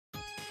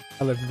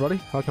Hello everybody,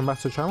 welcome back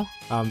to the channel.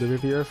 I'm the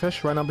reviewer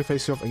Fish. Right now I'll be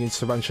facing off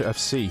against Cervantia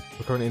FC.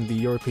 We're currently in the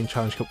European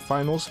Challenge Cup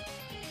finals,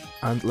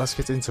 and let's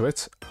get into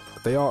it.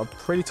 They are a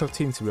pretty tough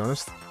team, to be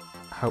honest.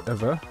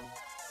 However,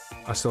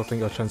 I still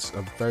think our chances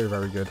are very,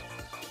 very good.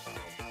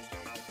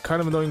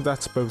 Kind of annoying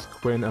that both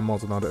Quinn and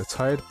Maldonado are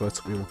tired,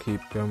 but we will keep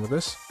going with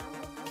this.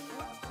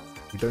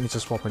 We don't need to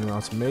swap anyone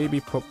else. Maybe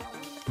put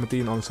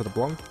Medina onto the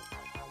Blanc.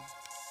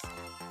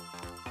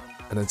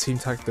 And then team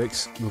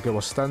tactics, we'll go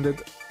our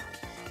standard.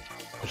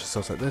 Push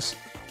ourselves like this.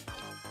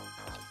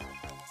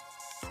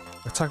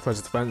 Attack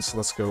versus defense,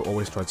 let's go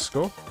always try to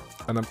score.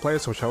 And then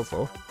players to watch out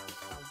for.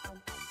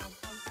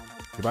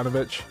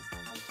 Ivanovic,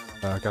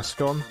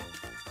 Gascon,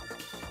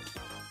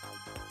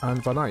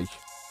 and Van Eyck.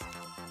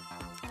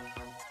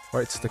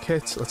 Right, the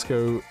kit, let's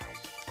go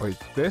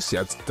like this.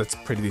 Yeah, that's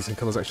pretty decent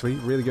colours actually,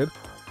 really good.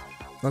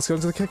 Let's go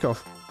into the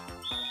kickoff.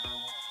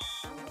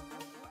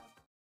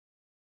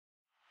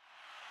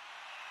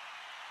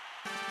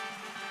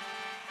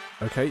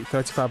 Okay,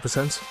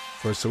 35%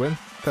 for us to win,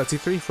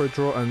 33% for a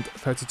draw, and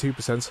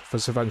 32% for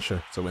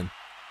Cervantia to win.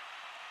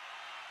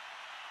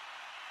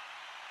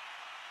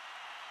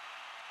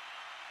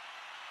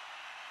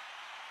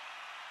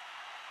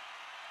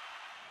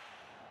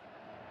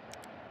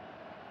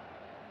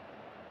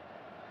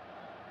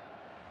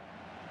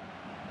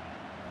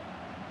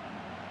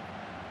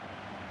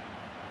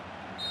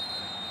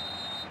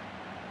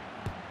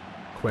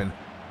 Quinn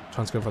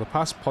trying to go for the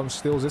pass, Pons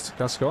steals it,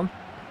 Gascon.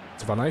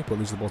 To Van Eyck, but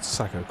loses the ball to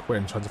Saka.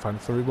 Quinn trying to find a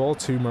through ball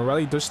to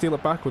Morelli, does steal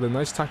it back with a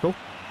nice tackle.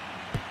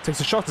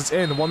 Takes a shot, it's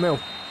in, 1-0.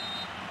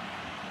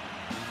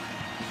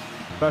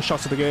 First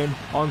shot of the game,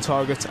 on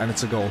target, and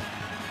it's a goal.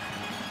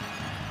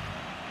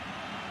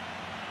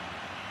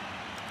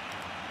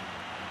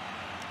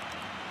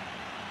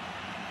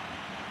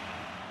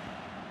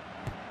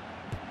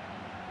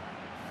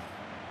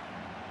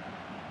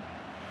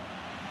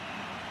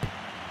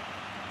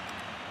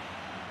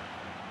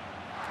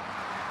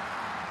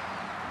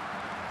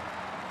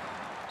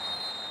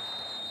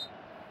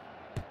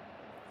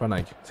 Van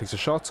Eyck takes a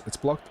shot, it's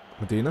blocked.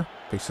 Medina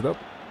picks it up.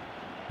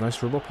 Nice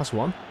dribble, pass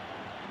one.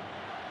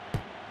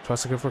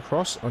 Tries to go for a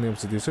cross, unable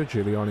to do so.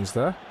 Giuliani's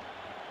there.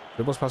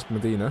 Dribbles past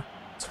Medina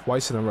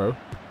twice in a row.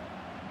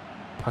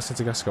 Passing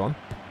to Gascon.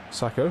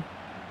 Sacco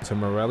to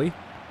Morelli.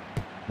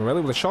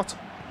 Morelli with a shot.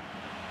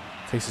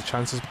 Takes his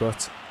chances,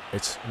 but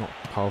it's not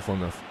powerful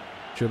enough.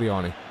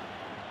 Giuliani.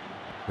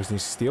 Wisniewski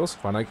steals.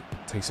 Van Eyck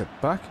takes it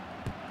back.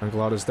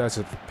 Anglado's there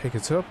to pick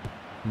it up.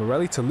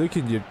 Morelli to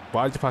Lukin.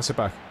 Why did you pass it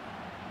back?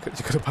 You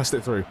could have passed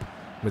it through.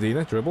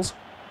 Medina dribbles.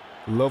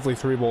 Lovely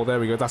through ball. There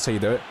we go. That's how you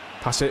do it.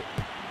 Pass it.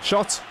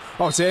 Shot.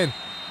 Oh, it's in.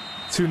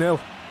 2-0.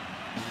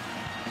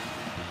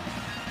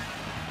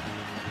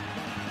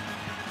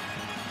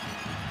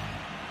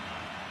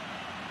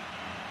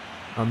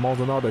 And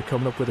Maldonado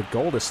coming up with a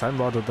goal this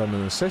time rather than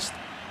an assist.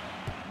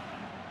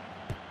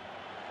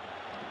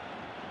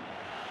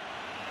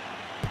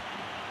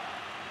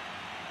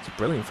 It's a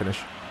brilliant finish.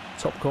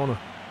 Top corner.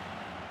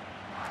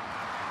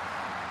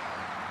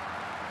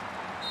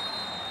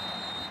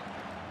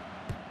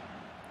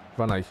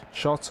 Van Eyck,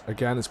 shot,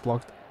 again it's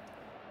blocked.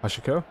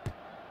 Ashiko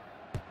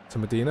to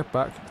Medina,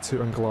 back to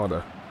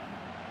Anglada.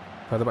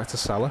 Further back to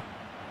Salah.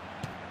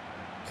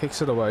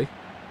 Kicks it away.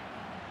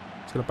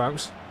 It's going to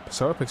bounce.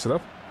 Pessoa picks it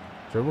up.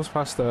 Dribbles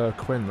past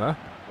Quinn there.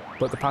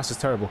 But the pass is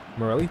terrible.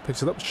 Morelli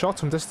picks it up. Shot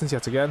from distance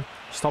yet again.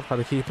 Stopped by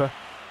the keeper.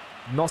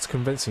 Not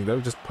convincing though,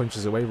 just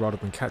punches away rather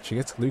than catching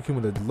it.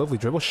 Lukin with a lovely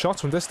dribble.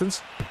 Shot from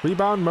distance.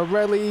 Rebound,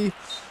 Morelli.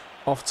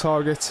 Off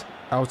target.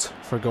 Out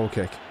for a goal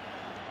kick.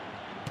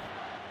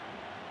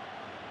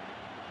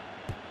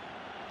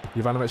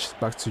 Ivanovic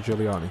back to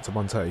Giuliani, to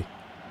Monte.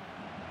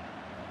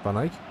 Van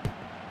Eyck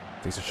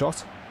takes a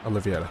shot.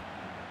 Oliveira.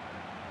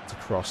 It's a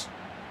cross.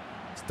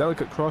 It's a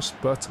delicate cross,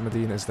 but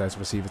Medina is there to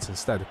receive it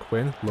instead.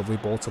 Quinn, lovely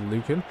ball to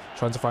Lukin,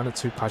 trying to find it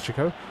to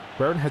Pacheco.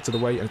 Guerin heads it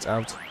away and it's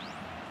out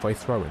by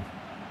throw-in.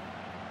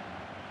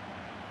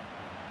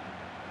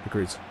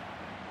 Agreed.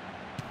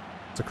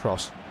 It's a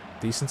cross.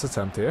 Decent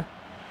attempt here.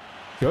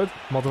 Good.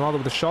 Maldonado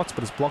with a shot,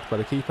 but it's blocked by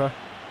the keeper.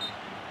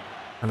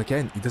 And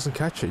again, he doesn't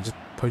catch it, he just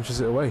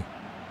punches it away.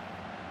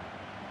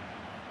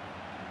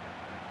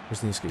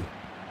 Wisniewski.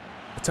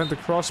 Attempt to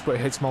cross, but it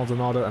hits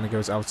Maldonado and it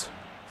goes out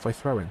by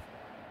throw-in.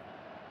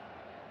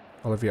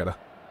 Oliveira.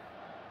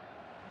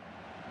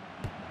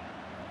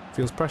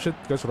 Feels pressured,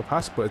 goes for the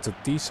pass, but it's a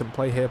decent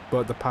play here,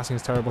 but the passing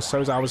is terrible.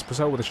 So is ours.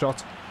 Pessoa with a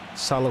shot.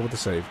 Salah with the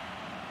save.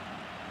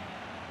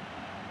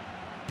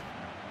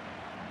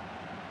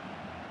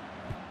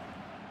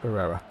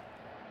 Barrera.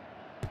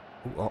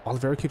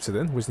 Oliveira keeps it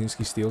in.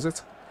 Wisniewski steals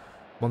it.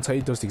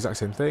 Monte does the exact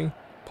same thing.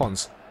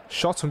 Pons.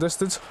 Shot from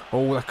distance.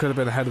 Oh, that could have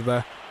been a header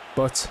there.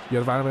 But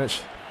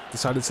Jovanovic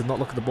decided to not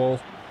look at the ball.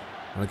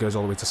 And it goes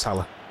all the way to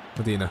Salah.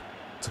 Medina.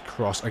 It's a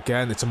cross.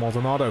 Again, it's a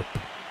Maldonado.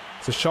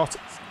 It's a shot.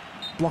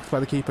 Blocked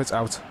by the keeper. It's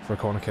out for a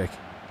corner kick.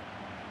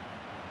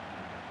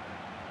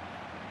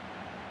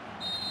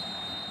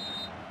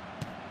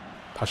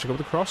 Pacheco with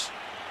the cross.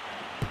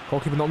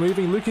 Goalkeeper not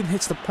moving. Lukin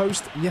hits the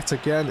post yet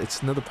again.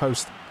 It's another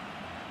post.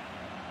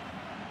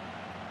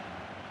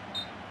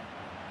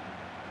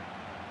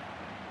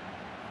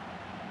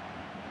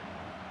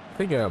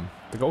 think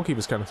the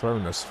goalkeeper's kind of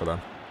throwing this for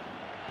them.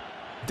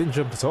 He didn't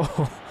jump at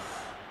all.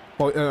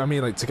 Well, I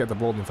mean, like, to get the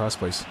ball in the first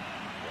place.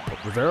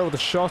 But Rivera with a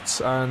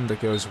shot, and it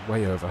goes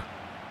way over.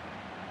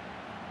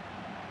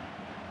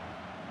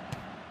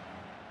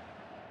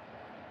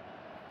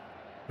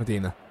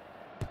 Medina.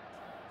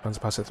 Trying to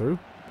pass it through.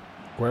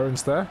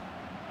 Guerin's there.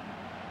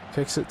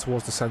 Kicks it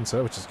towards the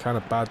centre, which is kind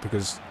of bad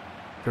because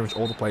pretty much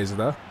all the players are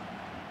there.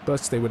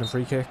 But they win a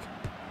free kick.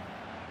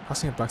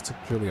 Passing it back to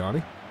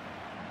Giuliani.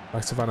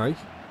 Back to Van Eyck.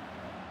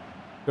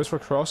 Goes for a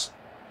cross.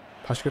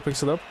 Pashka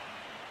picks it up.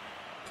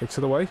 Kicks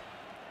it away.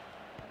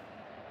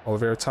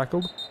 Oliveira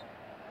tackled.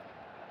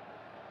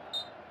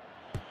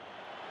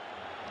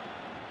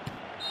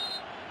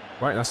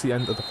 Right, that's the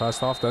end of the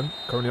first half then.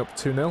 Currently up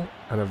 2-0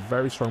 and a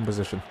very strong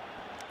position.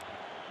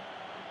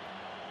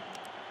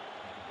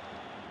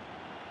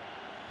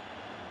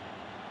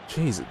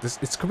 Jeez,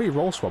 it's going to be a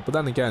role swap, but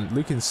then again,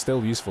 Lukin's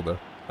still useful though.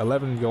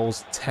 11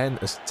 goals, 10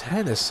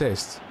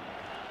 assists.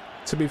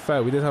 To be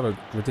fair, we did have a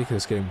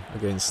ridiculous game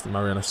against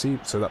Mariano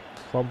FC, so that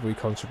probably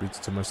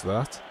contributed to most of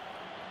that.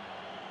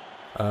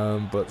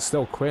 But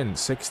still, Quinn,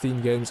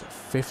 16 games,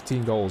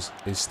 15 goals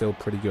is still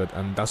pretty good,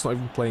 and that's not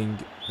even playing,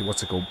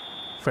 what's it called,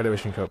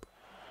 Federation Cup.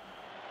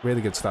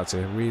 Really good stats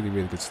here, really,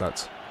 really good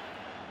stats.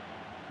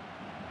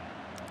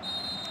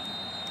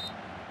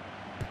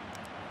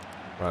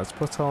 Right, let's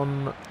put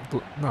on...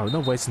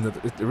 No, wait,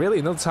 really?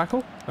 Another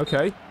tackle?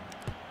 Okay.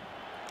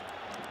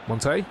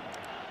 Monte?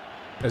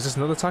 Is this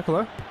another tackle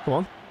there? Come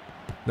on.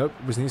 Nope,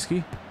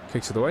 Wisniewski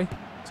kicks it away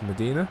to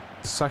Medina.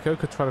 Sacco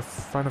could try to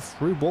find a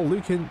through ball.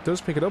 Lukin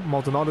does pick it up.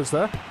 Maldonado's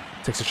there.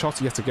 Takes a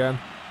shot yet again.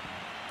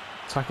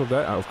 Tackled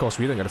there. Oh, of course,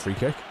 we didn't get a free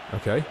kick.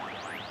 Okay.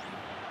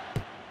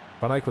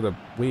 Van Eyck with a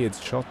weird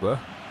shot there.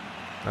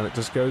 And it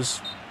just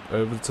goes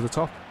over to the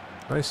top.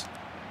 Nice.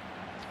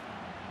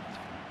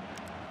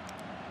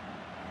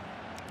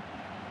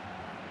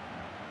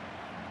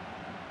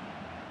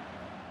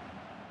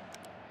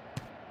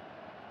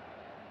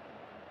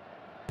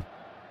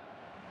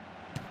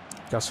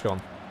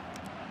 Gascon.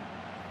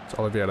 To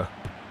Oliveira.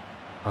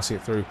 Passing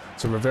it through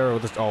to Rivera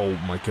with the... Oh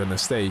my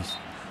goodness, they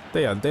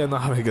are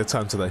not having a good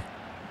time today.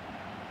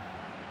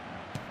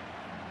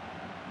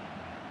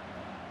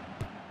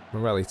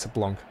 Morelli to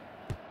Blanc.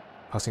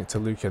 Passing it to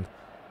Lukin.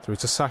 Through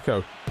to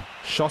Sacco.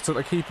 Shot at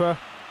the keeper.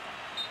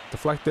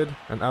 Deflected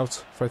and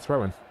out for a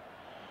throw-in.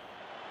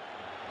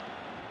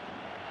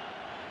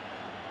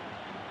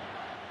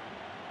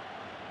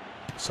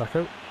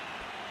 Sacco.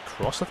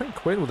 Cross, I think.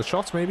 Quinn with a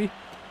shot, maybe.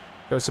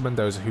 Goes to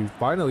Mendoza, who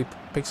finally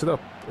picks it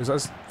up. Is that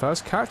his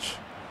first catch?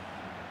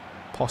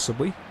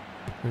 Possibly.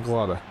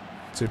 Anglada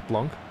to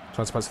Blanc.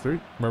 Trying to pass it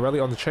through. Morelli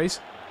on the chase.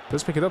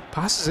 Does pick it up.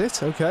 Passes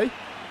it. Okay.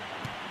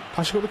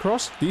 Pasha got the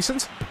cross.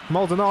 Decent.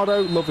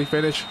 Maldonado. Lovely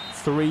finish.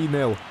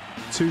 3-0.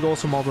 2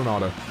 goals for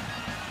Maldonado.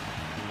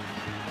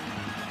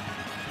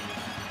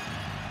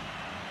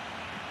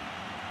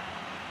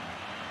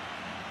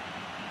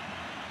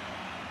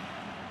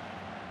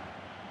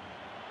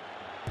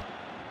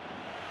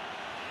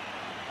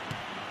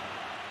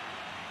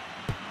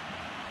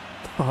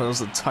 Oh, that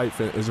was a tight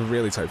finish. It was a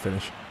really tight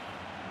finish.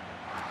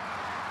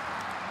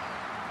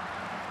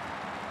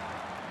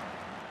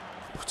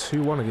 Oh,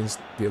 2-1 against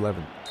the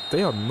 11.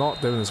 They are not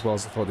doing as well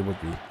as I thought they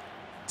would be.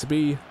 To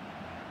be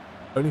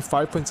only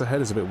 5 points ahead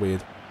is a bit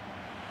weird.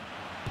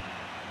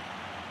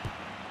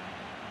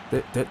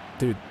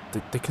 Dude,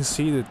 they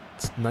conceded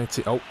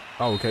 90... Oh,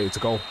 okay, it's a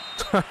goal.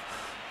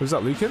 Was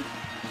that Lukin?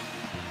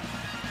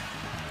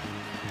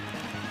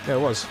 Yeah, it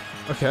was.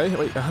 Okay,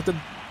 wait, I had to...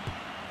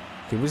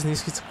 Okay,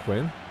 Wisniewski to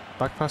Quinn.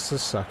 Back pass to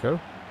Sacco,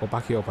 or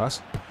back heel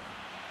pass.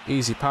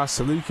 Easy pass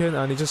to Lukin,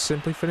 and he just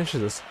simply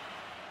finishes it.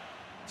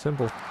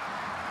 Simple.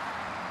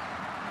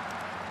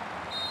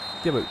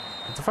 Yeah, but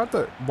the fact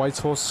that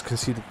Whitehorse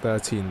conceded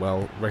 13,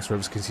 while Rex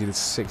Rivers conceded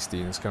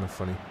 16 is kind of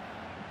funny.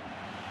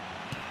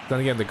 Then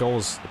again, the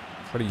goal's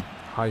pretty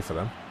high for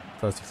them.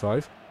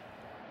 35.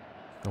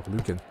 Oh,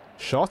 Lukin.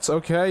 Shot?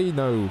 Okay,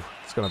 no.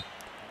 It's gonna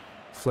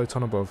float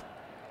on above.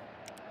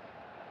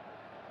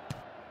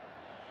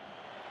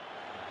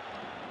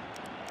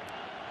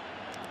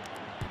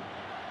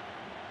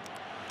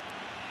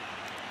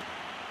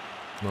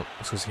 No,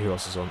 let's go see who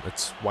else is on.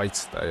 It's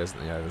White there, isn't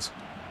it? Yeah, it is.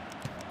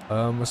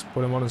 Let's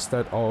put him on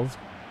instead of...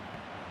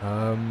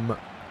 No,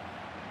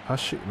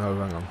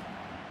 hang on.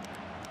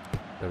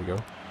 There we go.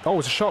 Oh,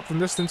 it's a shot from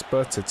distance,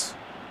 but it's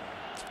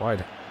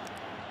wide.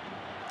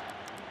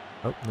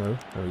 Oh, no.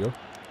 There we go.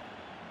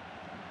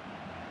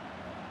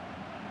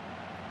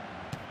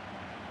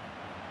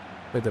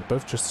 Wait, they're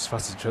both just as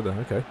fast as each other.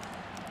 Okay.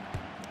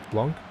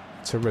 Blanc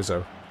to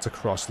Rizzo. To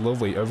cross.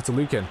 Lovely. Over to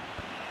Lukin.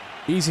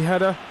 Easy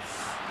header.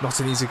 Not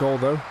an easy goal,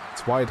 though.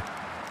 It's wide.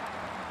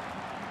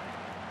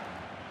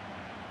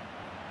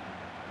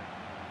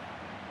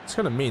 It's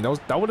kind of mean.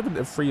 That would have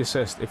been a free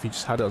assist if he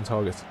just had it on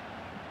target.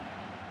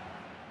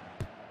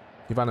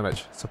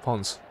 Ivanovic to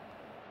Pons.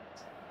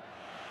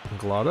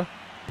 Anglada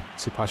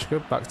to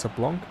Pashka. Back to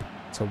Blanc.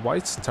 To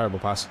White. Terrible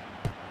pass.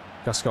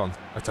 Gascon.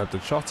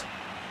 Attempted shot.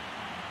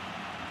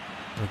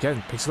 And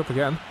again, picks it up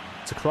again.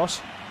 To cross.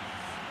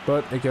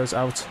 but it goes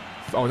out.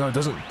 Oh no, it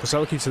doesn't.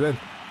 Salah keeps it in.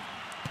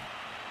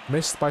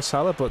 Missed by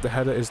Salah, but the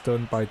header is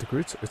done by De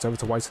Groot. It's over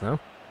to White now.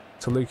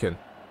 To Lukin.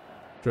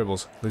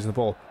 Dribbles, losing the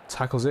ball.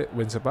 Tackles it,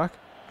 wins it back.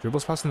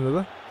 Dribbles past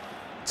another.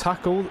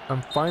 Tackled,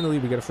 and finally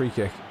we get a free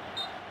kick.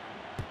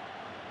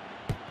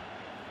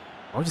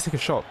 Why would you take a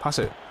shot? Pass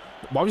it.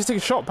 Why would you take a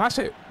shot? Pass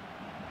it.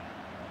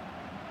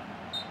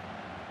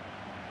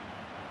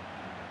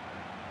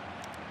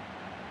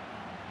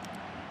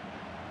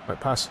 Right,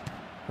 pass.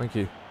 Thank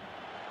you.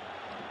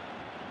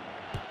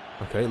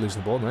 Okay,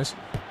 losing the ball, nice.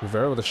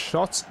 Rivera with a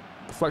shot.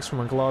 Deflects from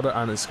Maldonado,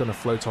 and it's going to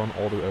float on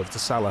all the way over to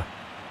Salah.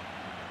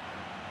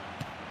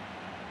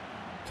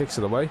 Kicks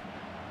it away.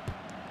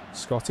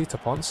 Scotty to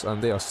Ponce,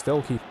 and they're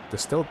still keeping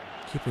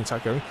the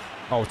attack going.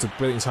 Oh, it's a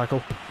brilliant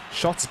tackle.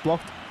 Shot is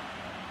blocked.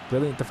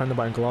 Brilliant defender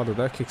by Maldonado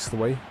there. Kicks it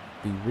away.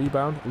 The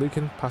rebound.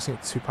 Lukin passing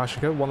it to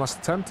Pacheco. One last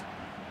attempt.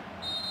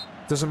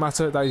 Doesn't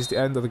matter. That is the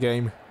end of the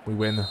game. We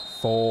win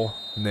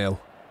 4-0.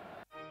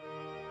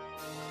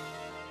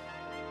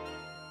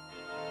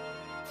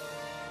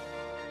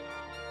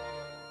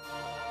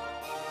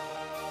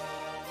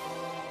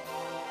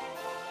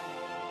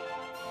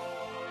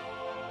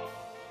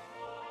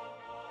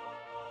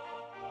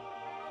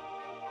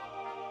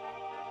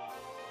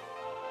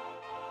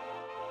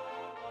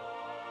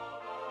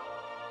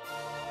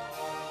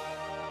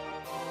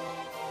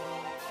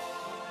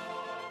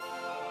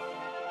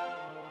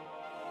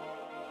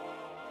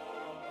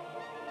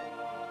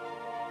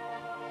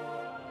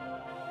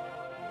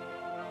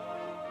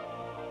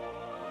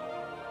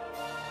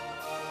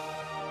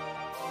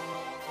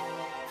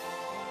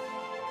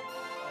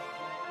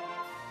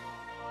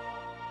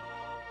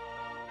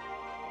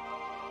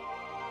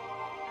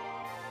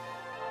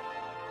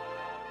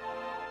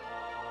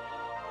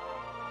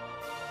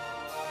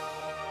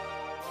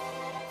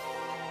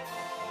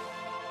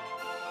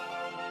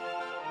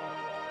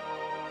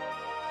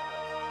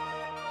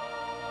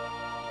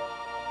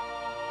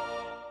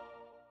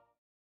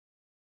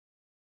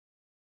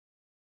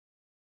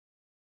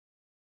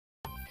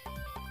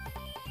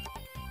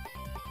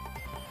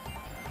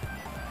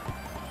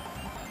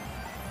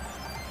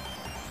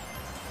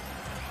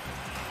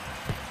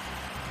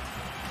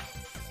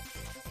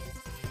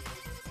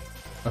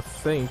 I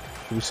think,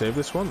 did we save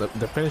this one? The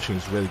finishing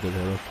is really good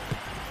here though.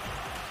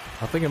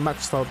 I think it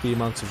maxed out the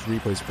amount of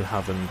replays we could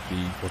have in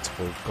the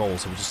multiple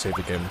goals, so we just saved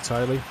the game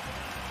entirely.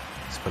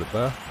 Let's put it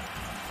there.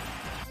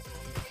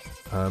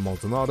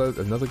 Maldonado,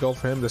 another goal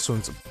for him. This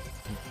one's a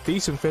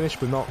decent finish,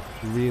 but not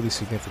really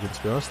significant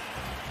to be honest.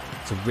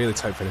 It's a really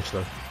tight finish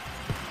though.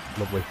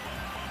 Lovely.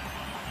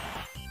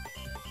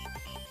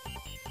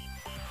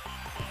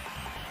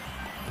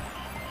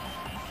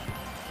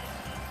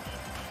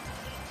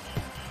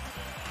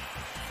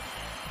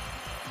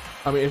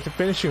 I mean, if the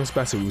finishing was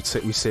better, we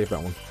save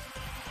that one.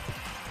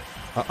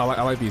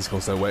 I like these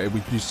goals though, where we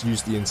just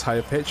use the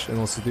entire pitch in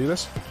order to do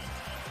this.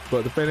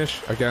 But the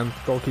finish, again,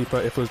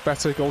 goalkeeper. If it was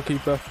better,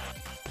 goalkeeper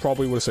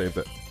probably would have saved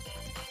it.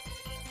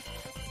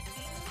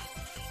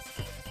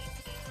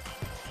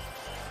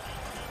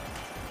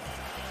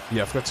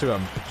 Yeah, I forgot to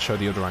show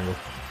the other angle.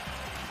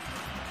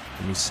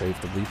 Let me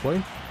save the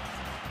replay.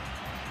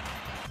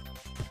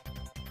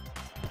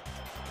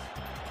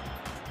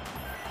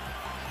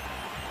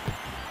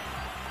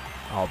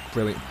 Oh,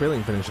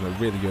 brilliant finishing,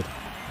 really good.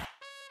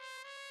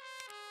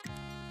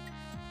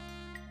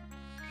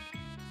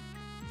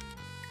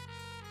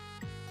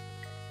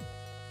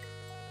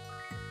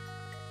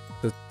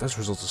 Those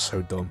results are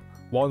so dumb.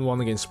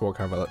 1-1 against Sport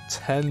Caravella,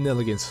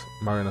 10-0 against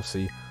Marion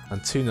FC,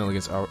 and 2-0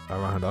 against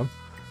Arahadam,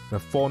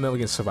 and 4-0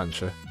 against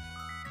Cervantia.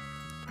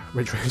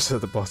 Ridge Race at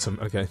the bottom,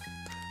 okay.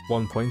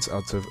 1 point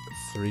out of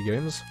 3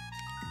 games.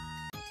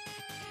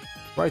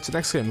 Right, so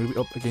next game we'll be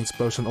up against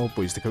Bosun Old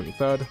Boys. They're currently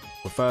third,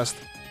 we're first.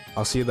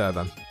 I'll see you there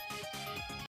then.